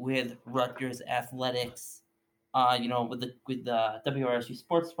on with Rutgers athletics. With the WRSU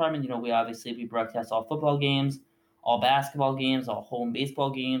sports department, we broadcast all football games, all basketball games, all home baseball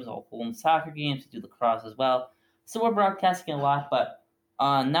games, all home soccer games. We do lacrosse as well. So we're broadcasting a lot, but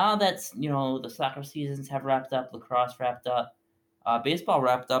Now that the soccer seasons have wrapped up, lacrosse wrapped up, baseball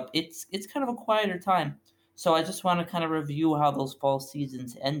wrapped up, it's kind of a quieter time. So I just want to kind of review how those fall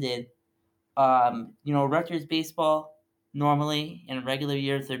seasons ended. Rutgers baseball, normally in regular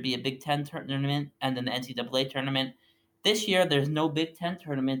years there'd be a Big Ten tournament and then the NCAA tournament. This year there's no Big Ten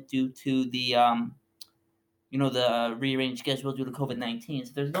tournament due to the the rearranged schedule due to COVID-19.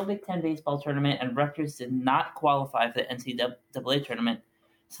 So there's no Big Ten baseball tournament, and Rutgers did not qualify for the NCAA tournament.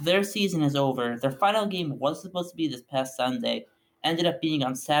 So their season is over. Their final game was supposed to be this past Sunday. Ended up being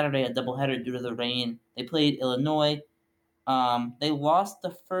on Saturday, a doubleheader due to the rain. They played Illinois. They lost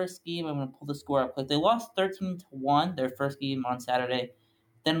the first game. I'm going to pull the score up quick. They lost 13-1 their first game on Saturday.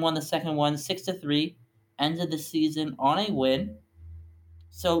 Then won the second one 6-3. Ended the season on a win.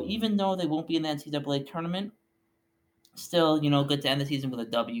 So even though they won't be in the NCAA tournament, still, good to end the season with a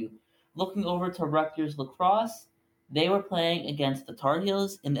W. Looking over to Rutgers lacrosse, they were playing against the Tar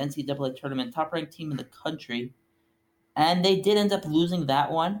Heels in the NCAA tournament, top-ranked team in the country, and they did end up losing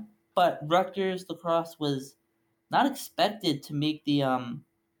that one. But Rutgers lacrosse was not expected to make the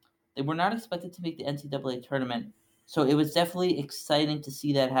they were not expected to make the NCAA tournament, so it was definitely exciting to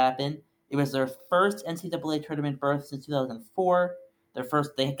see that happen. It was their first NCAA tournament berth since 2004.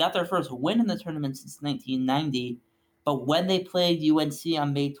 They got their first win in the tournament since 1990. But when they played UNC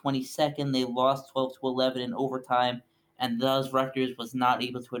on May 22nd, they lost 12-11 in overtime, and thus Rutgers was not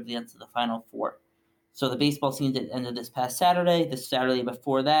able to advance to the Final Four. So the baseball season ended this past Saturday. The Saturday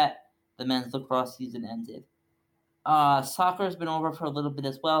before that, the men's lacrosse season ended. Soccer has been over for a little bit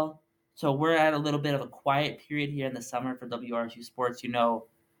as well. So we're at a little bit of a quiet period here in the summer for WRSU Sports.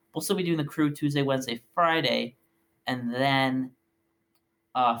 We'll still be doing the crew Tuesday, Wednesday, Friday, and then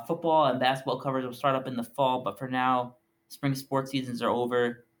football and basketball coverage will start up in the fall, but for now, spring sports seasons are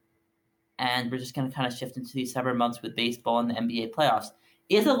over, and we're just going to kind of shift into these summer months with baseball and the NBA playoffs.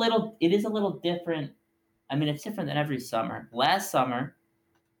 It is a little different. I mean, it's different than every summer. Last summer,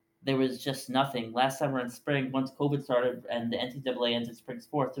 there was just nothing. Last summer in spring, once COVID started and the NCAA ended spring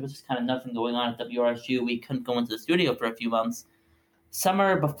sports, there was just kind of nothing going on at WRSU. We couldn't go into the studio for a few months.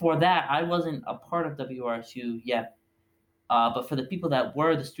 Summer before that, I wasn't a part of WRSU yet. But for the people that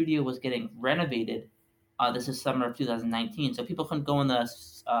were, the studio was getting renovated. This is summer of 2019, so people couldn't go in the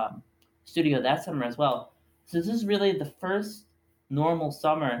studio that summer as well. So this is really the first normal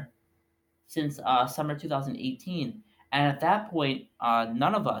summer since summer 2018. And at that point,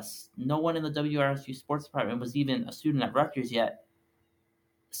 no one in the WRSU sports department was even a student at Rutgers yet.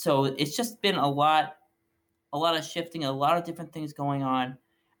 So it's just been a lot of shifting, a lot of different things going on.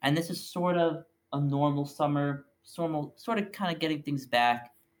 And this is sort of a normal summer, sort of kind of getting things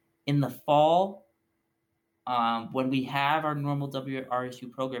back in the fall. When we have our normal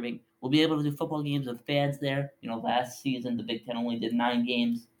WRSU programming, we'll be able to do football games with fans there. Last season, the Big Ten only did 9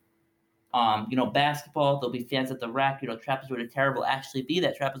 games. Basketball, there'll be fans at the rack. Trapezoid of Terror will actually be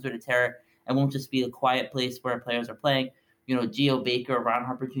that Trapezoid of Terror and won't just be a quiet place where players are playing. Geo Baker, Ron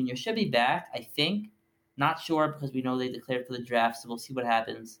Harper Jr. should be back, I think. Not sure because we know they declared for the draft, so we'll see what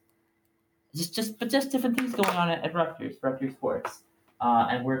happens. Just different things going on at Rutgers Sports.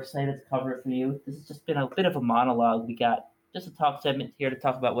 And we're excited to cover it for you. This has just been a bit of a monologue. We got just a talk segment here to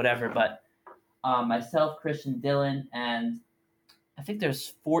talk about whatever, but myself, Christian, Dylan, and I think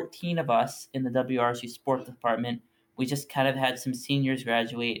there's 14 of us in the WRSU sports department. We just kind of had some seniors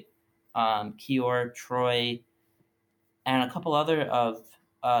graduate, Kior, Troy, and a couple other of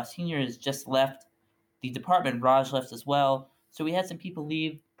seniors just left the department. Raj left as well. So we had some people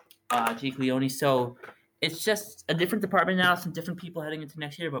leave, Jake Leone. So it's just a different department now, some different people heading into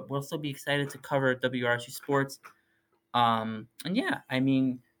next year, but we'll still be excited to cover WRSU sports. And yeah, I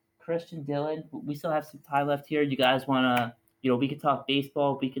mean, Christian, Dylan, we still have some time left here. You guys want to, we can talk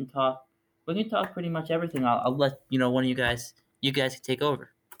baseball. We can talk pretty much everything. I'll let, one of you guys can take over.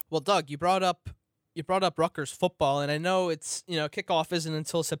 Well, Doug, you brought up Rutgers football, and I know it's, kickoff isn't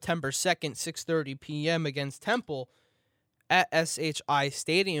until September 2nd, 6:30 p.m. against Temple at SHI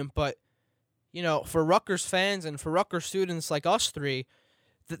Stadium, but for Rutgers fans and for Rutgers students like us three,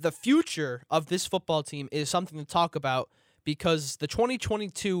 the future of this football team is something to talk about because the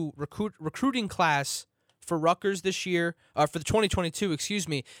 2022 recruiting class for Rutgers this year, for the 2022,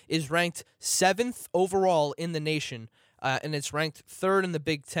 is ranked 7th overall in the nation, and it's ranked 3rd in the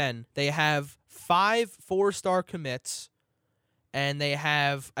Big Ten. They have 5 4-star commits, and they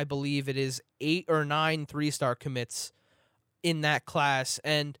have, I believe it is 8 or 9 3-star commits in that class.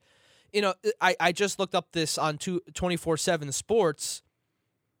 And I just looked up this on 24/7 Sports.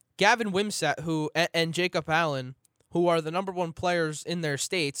 Gavin Wimsatt, and Jacob Allen, who are the number 1 players in their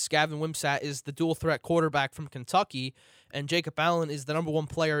states. Gavin Wimsatt is the dual threat quarterback from Kentucky, and Jacob Allen is the number 1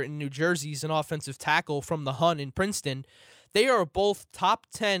 player in New Jersey. He's an offensive tackle from the Hun in Princeton. They are both top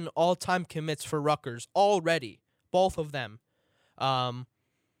 10 all-time commits for Rutgers already, both of them.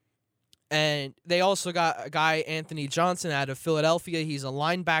 And they also got a guy, Anthony Johnson, out of Philadelphia. He's a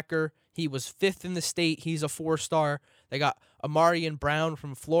linebacker. He was 5th in the state. He's a 4-star. They got Amarian Brown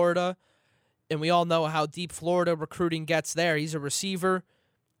from Florida. And we all know how deep Florida recruiting gets there. He's a receiver.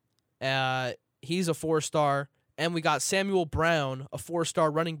 He's a 4-star. And we got Samuel Brown, a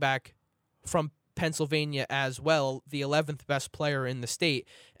 4-star running back from Pennsylvania as well, the 11th best player in the state.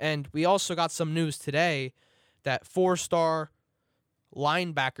 And we also got some news today that 4-star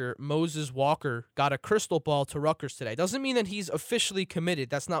linebacker Moses Walker got a crystal ball to Rutgers today. Doesn't mean that he's officially committed.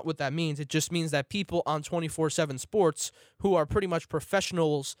 That's not what that means. It just means that people on 24/7 Sports, who are pretty much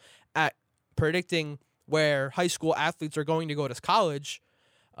professionals at predicting where high school athletes are going to go to college,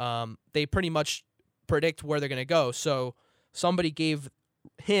 they pretty much predict where they're going to go. So somebody gave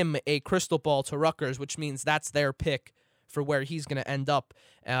him a crystal ball to Rutgers, which means that's their pick for where he's going to end up.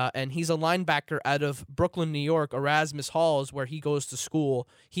 And he's a linebacker out of Brooklyn, New York. Erasmus Hall is where he goes to school.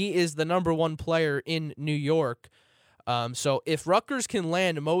 He is the number 1 player in New York. So if Rutgers can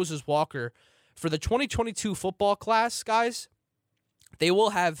land Moses Walker for the 2022 football class, guys, they will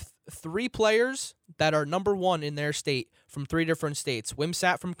have 3 players that are number 1 in their state from 3 different states.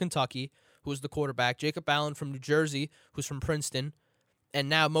 Wimsatt from Kentucky, who's the quarterback, Jacob Allen from New Jersey, who's from Princeton, and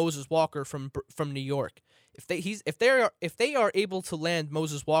now Moses Walker from New York. If they are able to land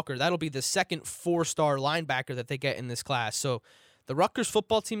Moses Walker, that'll be the second 4-star linebacker that they get in this class. So the Rutgers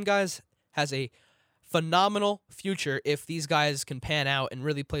football team, guys, has a phenomenal future if these guys can pan out and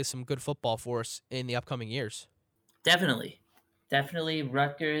really play some good football for us in the upcoming years. Definitely.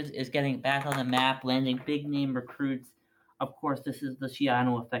 Rutgers is getting back on the map, landing big-name recruits. Of course, this is the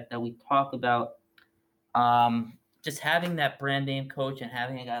Schiano effect that we talk about. Just having that brand name coach and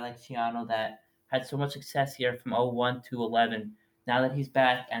having a guy like Schiano that had so much success here from 01 to 11. Now that he's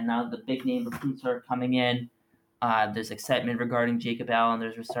back and now the big name recruits are coming in, there's excitement regarding Jacob Allen.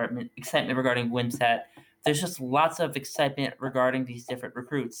 There's excitement regarding Wimsatt. There's just lots of excitement regarding these different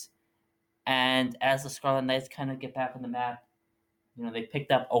recruits. And as the Scarlet Knights kind of get back on the map, they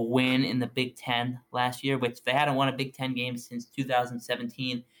picked up a win in the Big Ten last year, which they hadn't won a Big Ten game since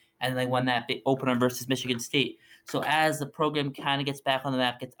 2017, and they won that big opener versus Michigan State. So as the program kind of gets back on the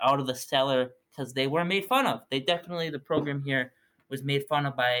map, gets out of the cellar, because they were made fun of. The program here was made fun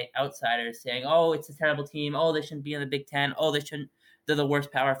of by outsiders saying, oh, it's a terrible team. Oh, they shouldn't be in the Big Ten. Oh, they're the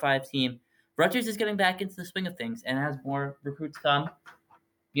worst Power 5 team. Rutgers is getting back into the swing of things. And as more recruits come,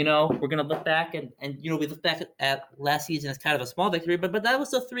 we're going to look back and we look back at last season as kind of a small victory, but that was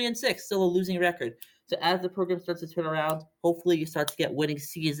still 3-6, still a losing record. So as the program starts to turn around, hopefully you start to get winning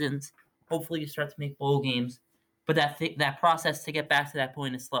seasons. Hopefully you start to make bowl games. But that process to get back to that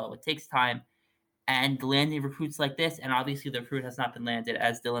point is slow. It takes time. And landing recruits like this, and obviously the recruit has not been landed,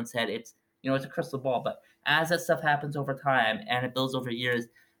 as Dylan said, it's a crystal ball. But as that stuff happens over time and it builds over years,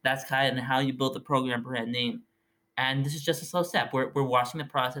 that's kind of how you build the program brand name. And this is just a slow step. We're watching the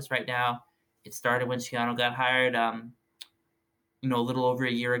process right now. It started when Schiano got hired, a little over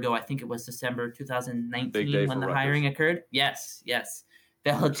a year ago. I think it was December 2019 when the hiring occurred. Yes.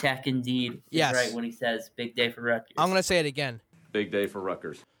 Belichick indeed is right when he says big day for Rutgers. I'm going to say it again. Big day for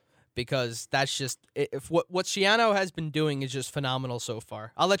Rutgers. Because that's just what Schiano has been doing is just phenomenal so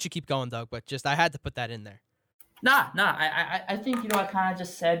far. I'll let you keep going, Doug, but I had to put that in there. I think I kind of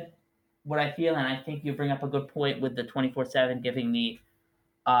just said what I feel, and I think you bring up a good point with the 24/7 giving the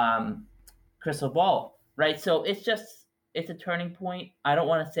crystal ball, right? So it's a turning point. I don't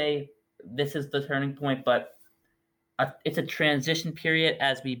want to say this is the turning point, but it's a transition period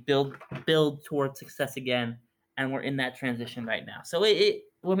as we build towards success again, and we're in that transition right now. So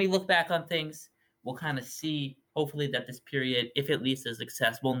when we look back on things, we'll kind of see, hopefully, that this period, if it leads to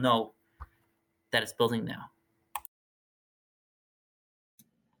success, we'll know that it's building now.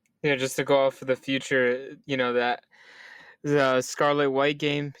 Yeah, just to go off for the future, that the Scarlet White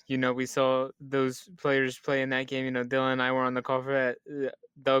game, we saw those players play in that game. Dylan and I were on the call for that.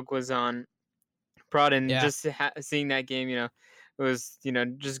 Doug was on prod, and just seeing that game, it was,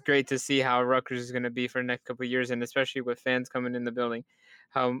 just great to see how Rutgers is going to be for the next couple of years, and especially with fans coming in the building,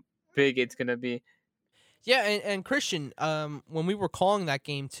 how big it's going to be. Yeah, and Christian, when we were calling that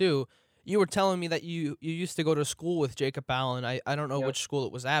game too, you were telling me that you used to go to school with Jacob Allen. I don't know which school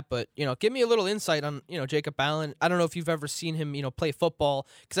it was at, but, give me a little insight on, Jacob Allen. I don't know if you've ever seen him, play football,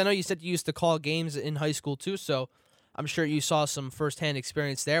 because I know you said you used to call games in high school too, so I'm sure you saw some firsthand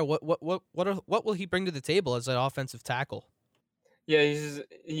experience there. What will he bring to the table as an offensive tackle? Yeah,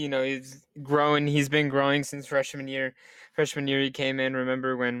 he's growing. He's been growing since freshman year. Freshman year he came in.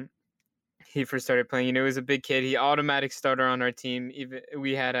 Remember when he first started playing? He was a big kid. He automatic starter on our team. Even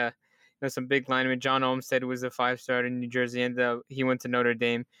we had some big linemen. John Olmsted was a 5-star in New Jersey, and he went to Notre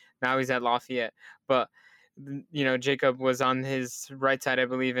Dame. Now he's at Lafayette. But Jacob was on his right side, I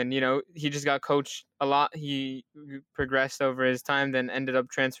believe, and he just got coached a lot. He progressed over his time, then ended up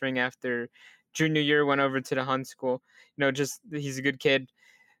transferring after junior year, went over to the Hun School. Just he's a good kid,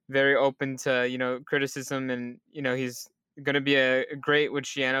 very open to criticism, and he's going to be a great with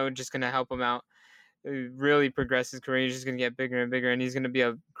Shiano, just going to help him out. Really progress his career. He's just going to get bigger and bigger, and he's going to be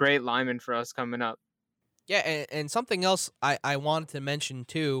a great lineman for us coming up. Yeah, and something else I wanted to mention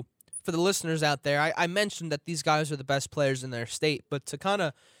too, for the listeners out there, I mentioned that these guys are the best players in their state, but to kind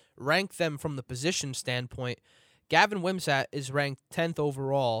of rank them from the position standpoint, Gavin Wimsatt is ranked 10th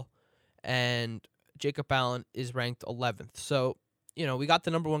overall, and Jacob Allen is ranked 11th. So, we got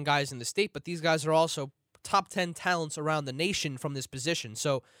the number one guys in the state, but these guys are also top 10 talents around the nation from this position.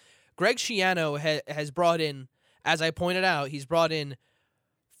 So Greg Schiano has brought in, as I pointed out, he's brought in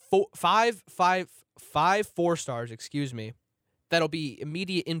five 4-stars, that'll be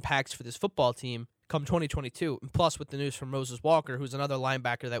immediate impacts for this football team come 2022. And plus with the news from Moses Walker, who's another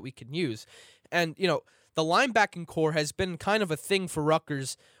linebacker that we can use. And, the linebacking core has been kind of a thing for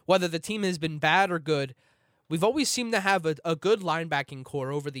Rutgers, whether the team has been bad or good. We've always seemed to have a good linebacking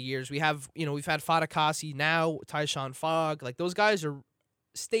core over the years. We've had Fadakasi now, Tyshawn Fogg. Like, those guys are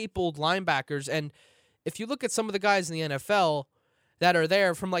stapled linebackers. And if you look at some of the guys in the NFL that are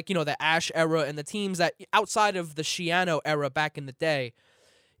there from the Ash era and the teams that outside of the Schiano era back in the day,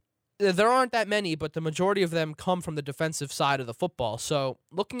 there aren't that many, but the majority of them come from the defensive side of the football. So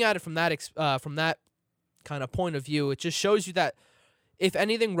looking at it from that kind of point of view, it just shows you that if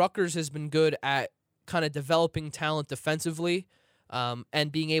anything, Rutgers has been good at kind of developing talent defensively,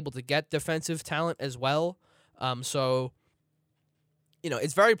 and being able to get defensive talent as well. So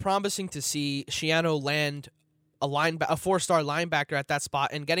it's very promising to see Schiano land a 4-star linebacker at that spot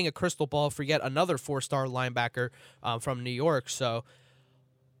and getting a crystal ball for yet another 4-star linebacker from New York. So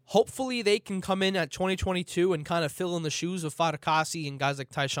hopefully they can come in at 2022 and kind of fill in the shoes of Fadakasi and guys like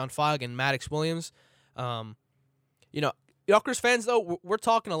Tyshawn Fogg and Maddox Williams. Rutgers fans, though, we're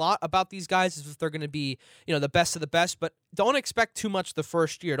talking a lot about these guys as if they're going to be, the best of the best, but don't expect too much the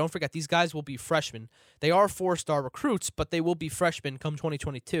first year. Don't forget, these guys will be freshmen. They are 4-star recruits, but they will be freshmen come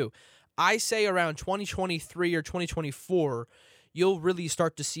 2022. I say around 2023 or 2024, you'll really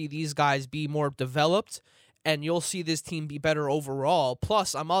start to see these guys be more developed, and you'll see this team be better overall.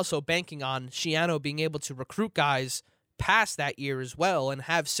 Plus, I'm also banking on Schiano being able to recruit guys past that year as well and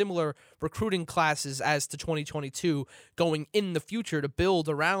have similar recruiting classes as to 2022 going in the future to build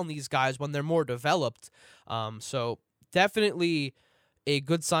around these guys when they're more developed. So definitely a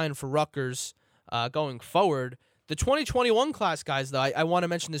good sign for Rutgers going forward. The 2021 class, guys, though, I want to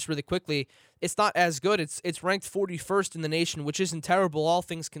mention this really quickly. It's not as good. It's ranked 41st in the nation, which isn't terrible, all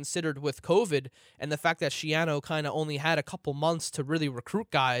things considered, with COVID and the fact that Schiano kind of only had a couple months to really recruit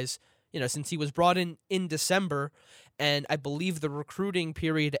guys, since he was brought in December. And I believe the recruiting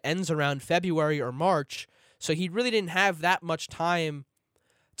period ends around February or March. So he really didn't have that much time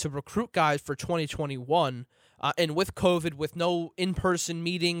to recruit guys for 2021. And with COVID, with no in-person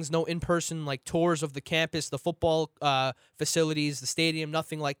meetings, no in-person tours of the campus, the football facilities, the stadium,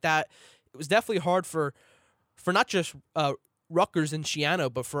 nothing like that, it was definitely hard for not just Rutgers and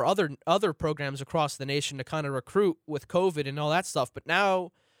Schiano, but for other programs across the nation to kind of recruit with COVID and all that stuff. But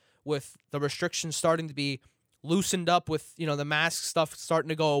now, with the restrictions starting to be loosened up, with the mask stuff starting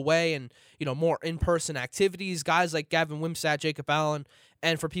to go away, and more in-person activities, guys like Gavin Wimsatt, Jacob Allen,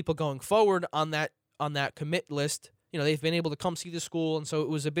 and for people going forward on that commit list, they've been able to come see the school, and so it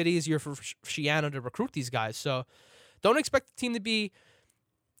was a bit easier for Schiano to recruit these guys. So don't expect the team to be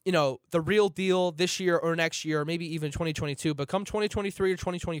the real deal this year or next year, or maybe even 2022, but come 2023 or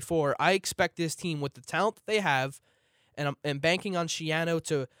 2024, I expect this team, with the talent that they have, and I'm banking on Schiano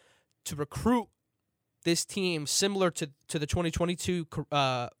to recruit this team similar to the 2022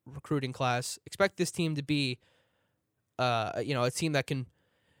 recruiting class. Expect this team to be a team that can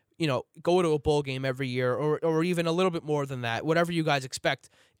go to a bowl game every year, or even a little bit more than that, whatever you guys expect.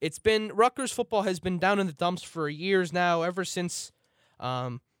 It's been, Rutgers football has been down in the dumps for years now, ever since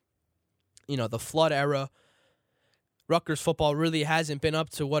the flood era. Rutgers football really hasn't been up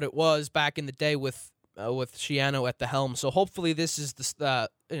to what it was back in the day with Schiano at the helm. So hopefully this is a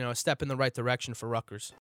step in the right direction for Rutgers.